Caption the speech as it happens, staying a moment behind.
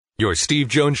Your Steve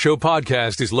Jones Show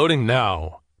podcast is loading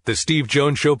now. The Steve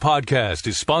Jones Show podcast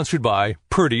is sponsored by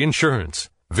Purdy Insurance.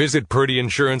 Visit Purdy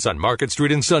Insurance on Market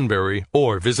Street in Sunbury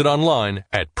or visit online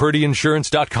at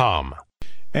purdyinsurance.com.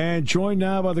 And joined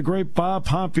now by the great Bob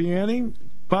Pompiani.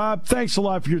 Bob, thanks a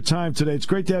lot for your time today. It's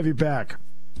great to have you back.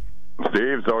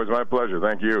 Steve, it's always my pleasure.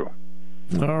 Thank you.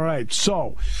 All right.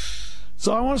 So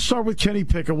I want to start with Kenny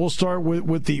Pickett. We'll start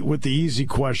with the easy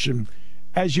question.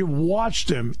 As you've watched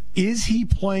him, is he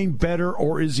playing better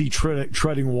or is he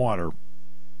treading water?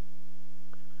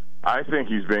 I think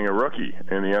he's being a rookie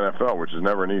in the NFL, which is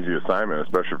never an easy assignment,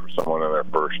 especially for someone in their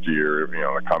first year,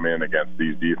 to come in against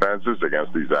these defenses,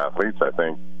 against these athletes. I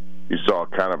think you saw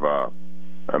kind of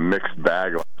a mixed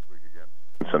bag last week against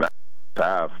Cincinnati.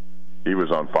 Half, he was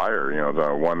on fire.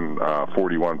 The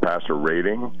 141 passer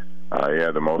rating. He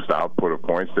had the most output of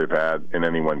points they've had in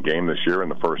any one game this year in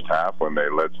the first half when they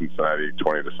led Cincinnati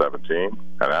 20-17.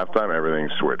 At halftime, everything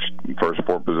switched. First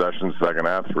 4 possessions, second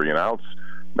half, 3 and outs.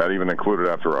 That even included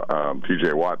after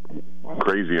T.J. Watt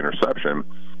crazy interception.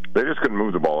 They just couldn't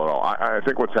move the ball at all. I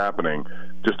think what's happening,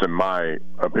 just in my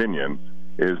opinion,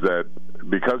 is that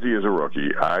because he is a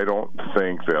rookie, I don't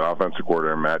think that offensive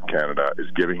coordinator Matt Canada is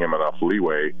giving him enough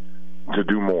leeway to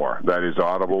do more. That is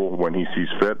audible when he sees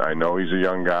fit. I know he's a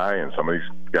young guy, and some of these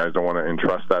guys don't want to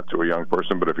entrust that to a young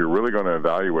person, but if you're really going to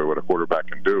evaluate what a quarterback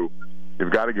can do,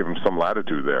 you've got to give him some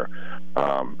latitude there.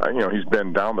 He's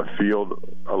been down the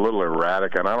field a little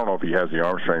erratic, and I don't know if he has the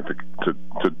arm strength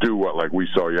to do what like we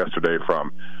saw yesterday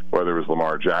from whether it was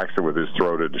Lamar Jackson with his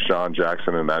throw to Deshaun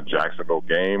Jackson in that Jacksonville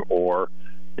game, or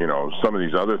some of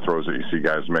these other throws that you see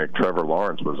guys make. Trevor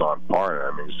Lawrence was on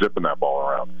par. Zipping that ball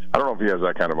around. I don't know if he has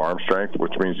that kind of arm strength,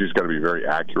 which means he's got to be very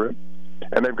accurate.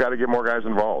 And they've got to get more guys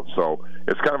involved. So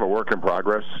it's kind of a work in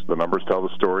progress. The numbers tell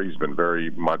the story. He's been very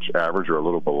much average or a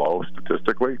little below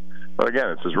statistically. But again,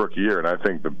 it's his rookie year, and I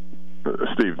think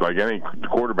Steve, like any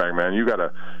quarterback, man, you got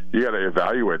to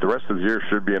evaluate. The rest of the year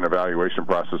should be an evaluation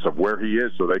process of where he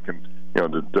is, so they can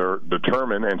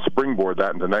determine and springboard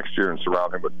that into next year and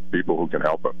surround him with people who can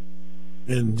help him.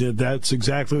 And that's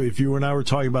exactly, if you and I were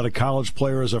talking about a college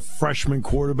player as a freshman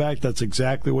quarterback, that's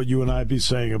exactly what you and I would be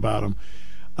saying about him.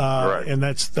 Right. And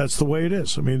that's the way it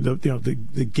is.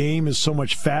 The game is so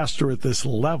much faster at this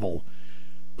level.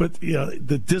 But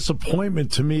the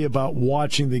disappointment to me about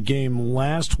watching the game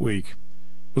last week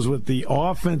was what the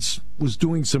offense was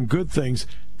doing some good things.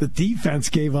 The defense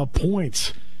gave up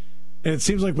points. And it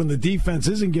seems like when the defense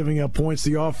isn't giving up points,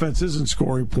 the offense isn't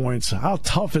scoring points. How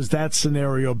tough has that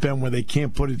scenario been where they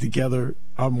can't put it together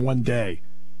on one day?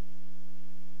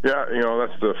 Yeah,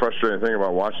 that's the frustrating thing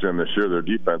about watching them this year. Their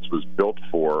defense was built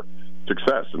for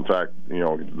success. In fact,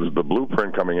 the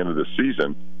blueprint coming into this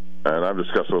season, and I've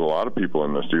discussed with a lot of people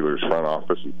in the Steelers front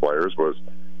office and players, was,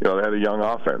 they had a young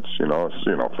offense.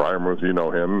 Freiermuth,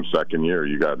 him, second year.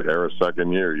 You got Harris,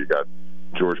 second year. You got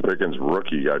George Pickens,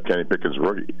 rookie. You got Kenny Pickett,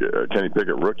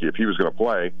 rookie. If he was going to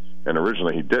play, and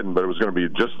originally he didn't, but it was going to be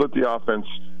just let the offense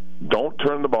don't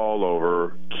turn the ball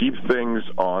over, keep things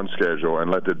on schedule,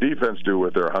 and let the defense do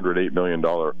what their $108 million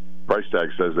price tag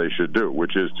says they should do,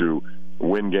 which is to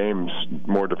win games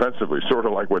more defensively, sort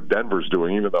of like what Denver's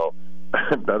doing, even though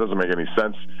that doesn't make any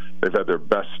sense. They've had their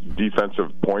best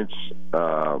defensive points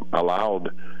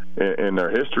allowed in their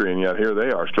history, and yet here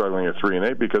they are struggling at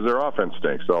 3-8 because their offense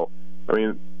stinks. So,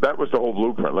 that was the whole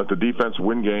blueprint. Let the defense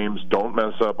win games, don't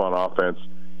mess up on offense.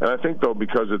 And I think, though,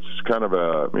 because it's kind of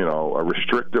a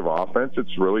restrictive offense,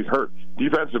 it's really hurt.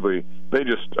 Defensively, they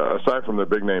just, aside from the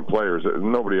big-name players,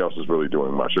 nobody else is really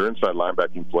doing much. Their inside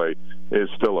linebacking play is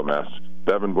still a mess.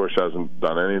 Devin Bush hasn't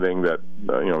done anything that,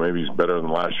 maybe he's better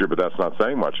than last year, but that's not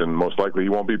saying much. And most likely he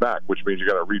won't be back, which means you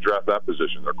got to redraft that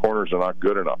position. Their corners are not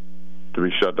good enough to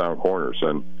be shut-down corners.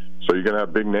 And so you're going to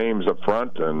have big names up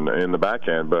front and in the back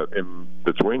end, but in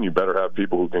between, you better have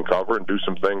people who can cover and do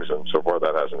some things. And so far,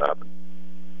 that hasn't happened.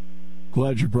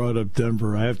 Glad you brought up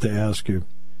Denver. I have to ask you,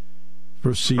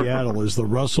 for Seattle, is the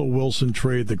Russell Wilson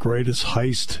trade the greatest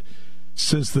heist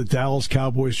since the Dallas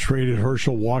Cowboys traded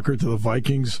Herschel Walker to the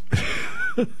Vikings?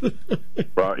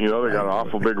 Well, they got an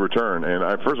awful big return. And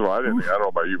first of all, I don't know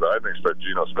about you, but I didn't expect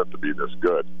Geno Smith to be this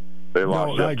good. They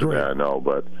lost yesterday, I know,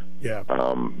 but yeah,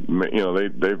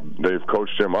 they've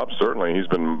coached him up. Certainly, he's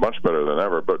been much better than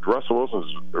ever. But Russell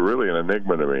Wilson's really an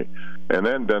enigma to me. And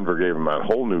then Denver gave him that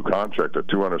whole new contract of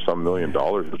 $200-some million,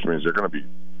 which means they're going to be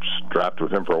strapped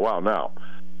with him for a while. Now,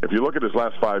 if you look at his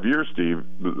last 5 years, Steve,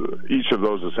 each of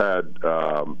those has had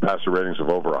passer ratings of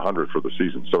over 100 for the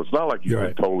season. So it's not like he's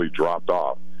totally dropped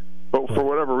off. But for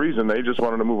whatever reason, they just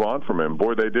wanted to move on from him.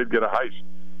 Boy, they did get a heist.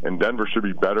 And Denver should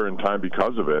be better in time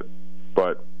because of it.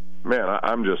 But, man,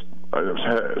 I'm just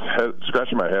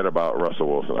scratching my head about Russell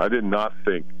Wilson. I did not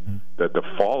think that the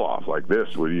fall off like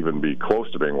this would even be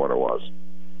close to being what it was.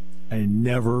 I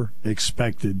never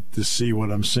expected to see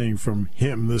what I'm seeing from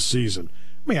him this season.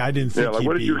 I mean, I didn't think. Yeah, like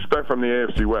what did you expect from the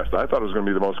AFC West? I thought it was going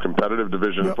to be the most competitive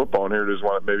division in football, and here it is,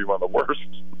 maybe one of the worst.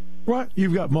 Right,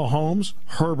 you've got Mahomes,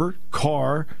 Herbert,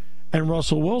 Carr, and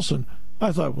Russell Wilson.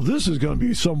 I thought, well, this is going to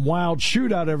be some wild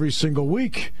shootout every single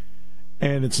week,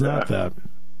 and it's not that.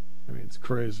 I mean, it's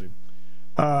crazy.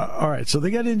 All right, so they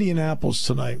got Indianapolis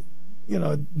tonight. You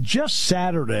know, just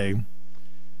Saturday,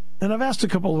 and I've asked a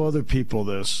couple of other people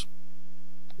this.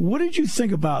 What did you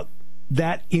think about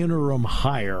that interim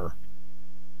hire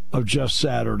of Jeff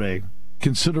Saturday,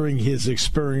 considering his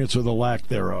experience or the lack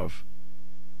thereof?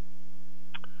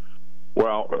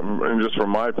 Well, and just from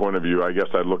my point of view, I guess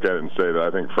I'd look at it and say that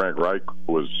I think Frank Reich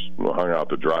was hung out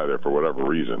to dry there for whatever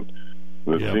reason.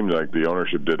 It seemed like the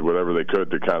ownership did whatever they could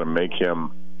to kind of make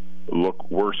him look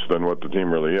worse than what the team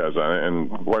really is. And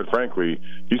quite frankly,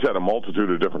 he's had a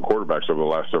multitude of different quarterbacks over the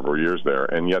last several years there,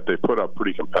 and yet they put up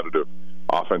pretty competitive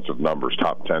offensive numbers,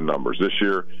 top 10 numbers. This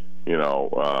year,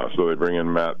 so they bring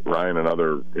in Matt Ryan,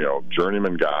 another,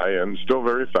 journeyman guy, and still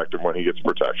very effective when he gets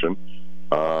protection.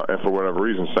 And for whatever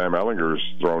reason, Sam Ehlinger's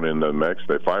thrown in the mix.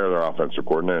 They fire their offensive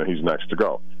coordinator, and he's next to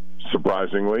go.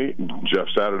 Surprisingly, Jeff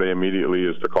Saturday immediately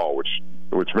is the call,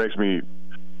 which makes me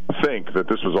think that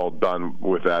this was all done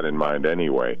with that in mind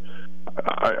anyway.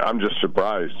 I'm just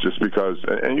surprised, just because,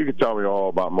 and you can tell me all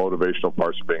about motivational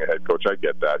parts of being a head coach. I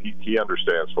get that. He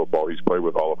understands football. He's played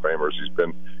with Hall of Famers. He's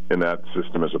been in that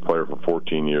system as a player for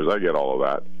 14 years. I get all of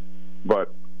that.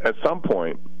 But at some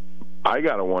point, I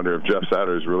got to wonder if Jeff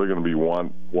Saturday is really going to be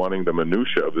wanting the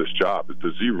minutia of this job.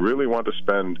 Does he really want to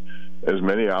spend as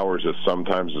many hours as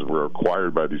sometimes is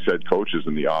required by these head coaches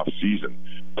in the off season,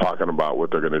 talking about what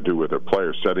they're going to do with their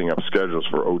players, setting up schedules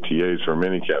for OTAs, for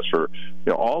minicamps, for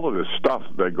all of this stuff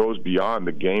that goes beyond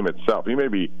the game itself? He may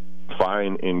be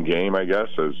fine in game, I guess,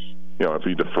 as if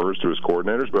he defers to his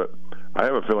coordinators, but I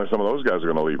have a feeling some of those guys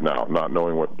are going to leave now, not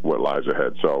knowing what lies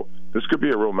ahead. So this could be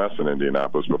a real mess in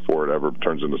Indianapolis before it ever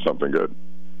turns into something good.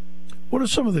 What are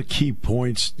some of the key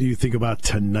points do you think about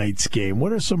tonight's game?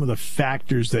 What are some of the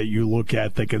factors that you look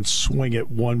at that can swing it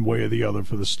one way or the other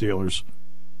for the Steelers?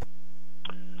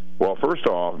 Well, first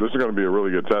off, this is going to be a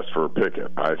really good test for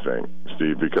Pickett, I think,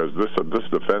 Steve, because this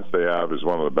defense they have is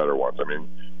one of the better ones. I mean,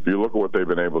 if you look at what they've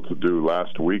been able to do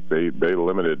last week, they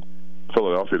limited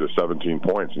Philadelphia to 17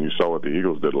 points, and you saw what the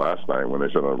Eagles did last night when they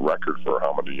set a record for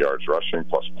how many yards rushing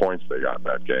plus points they got in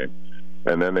that game.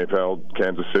 And then they've held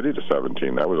Kansas City to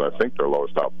 17. That was, I think, their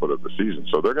lowest output of the season.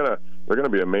 So they're gonna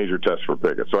be a major test for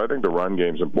Pickett. So I think the run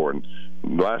game's important.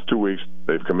 In the last 2 weeks,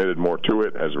 they've committed more to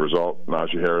it. As a result,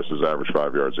 Najee Harris has averaged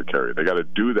 5 yards a carry. They got to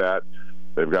do that.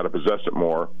 They've got to possess it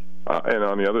more. And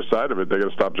on the other side of it, they got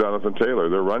to stop Jonathan Taylor.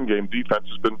 Their run game defense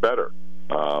has been better,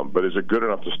 but is it good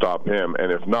enough to stop him?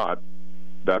 And if not,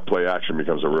 that play action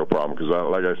becomes a real problem because,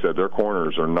 like I said, their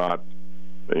corners are not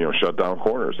shut down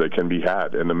corners. They can be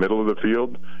had. And the middle of the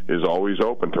field is always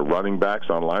open to running backs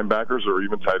on linebackers or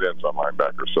even tight ends on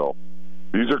linebackers. So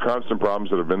these are constant problems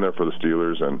that have been there for the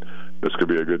Steelers, and this could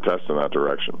be a good test in that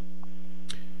direction.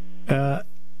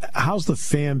 How's the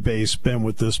fan base been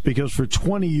with this? Because for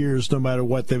 20 years, no matter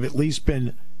what, they've at least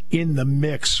been in the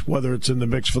mix, whether it's in the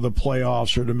mix for the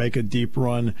playoffs or to make a deep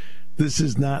run. This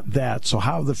is not that. So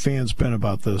how have the fans been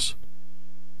about this?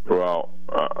 Well,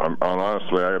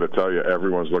 honestly, I got to tell you,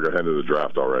 everyone's looking ahead to the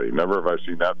draft already. Never have I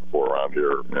seen that before around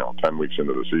here, 10 weeks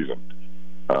into the season.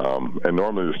 And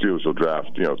normally the Steelers will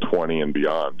draft, 20 and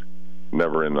beyond.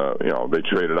 Never in the, they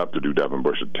traded up to do Devin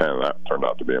Bush at 10. That turned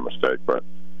out to be a mistake. But,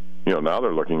 now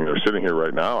they're sitting here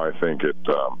right now, I think, at,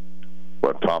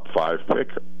 top 5 pick.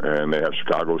 And they have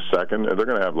Chicago second. And they're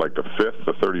going to have like the 5th,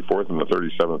 the 34th, and the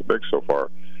 37th pick so far.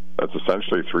 That's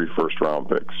essentially 3 first-round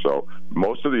picks. So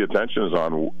most of the attention is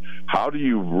on how do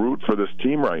you root for this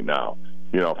team right now.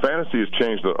 Fantasy has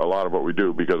changed a lot of what we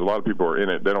do because a lot of people are in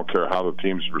it. They don't care how the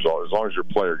team's result, as long as your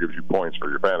player gives you points for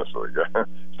your fantasy league.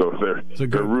 So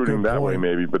they're rooting that way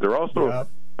maybe, but they're also,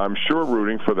 I'm sure,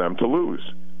 rooting for them to lose.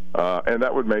 And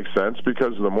that would make sense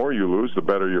because the more you lose, the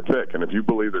better your pick. And if you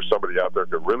believe there's somebody out there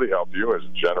that could really help you as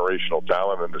a generational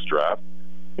talent in this draft,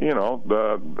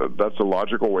 that's a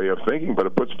logical way of thinking, but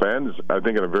it puts fans, I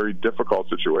think, in a very difficult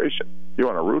situation. You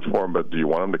want to root for them, but do you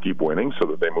want them to keep winning so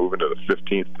that they move into the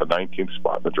 15th to 19th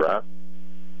spot in the draft?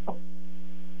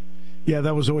 Yeah,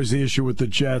 that was always the issue with the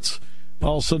Jets.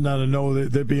 All of a sudden, out of nowhere,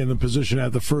 they'd be in the position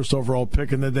at the first overall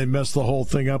pick, and then they'd mess the whole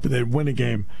thing up, and they'd win a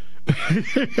game.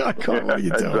 Exactly.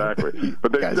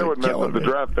 But they still would mess up the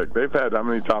draft pick. They've had how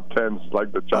many top 10s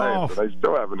like the Giants, and they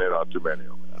still haven't hit on too many of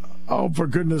them. Oh, for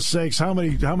goodness sakes! How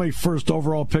many first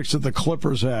overall picks did the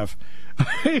Clippers have?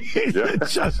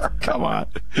 Just come on.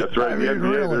 That's right. The NBA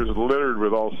really. There's littered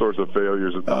with all sorts of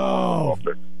failures.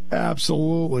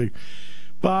 Absolutely,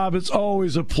 Bob. It's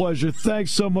always a pleasure.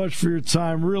 Thanks so much for your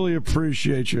time. Really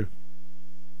appreciate you.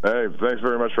 Hey, thanks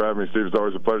very much for having me, Steve. It's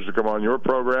always a pleasure to come on your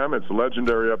program. It's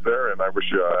legendary up there, and I wish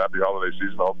you a happy holiday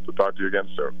season. I hope to talk to you again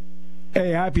soon.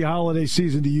 Hey, happy holiday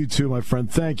season to you too, my friend.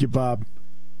 Thank you, Bob.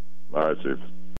 All right, Steve.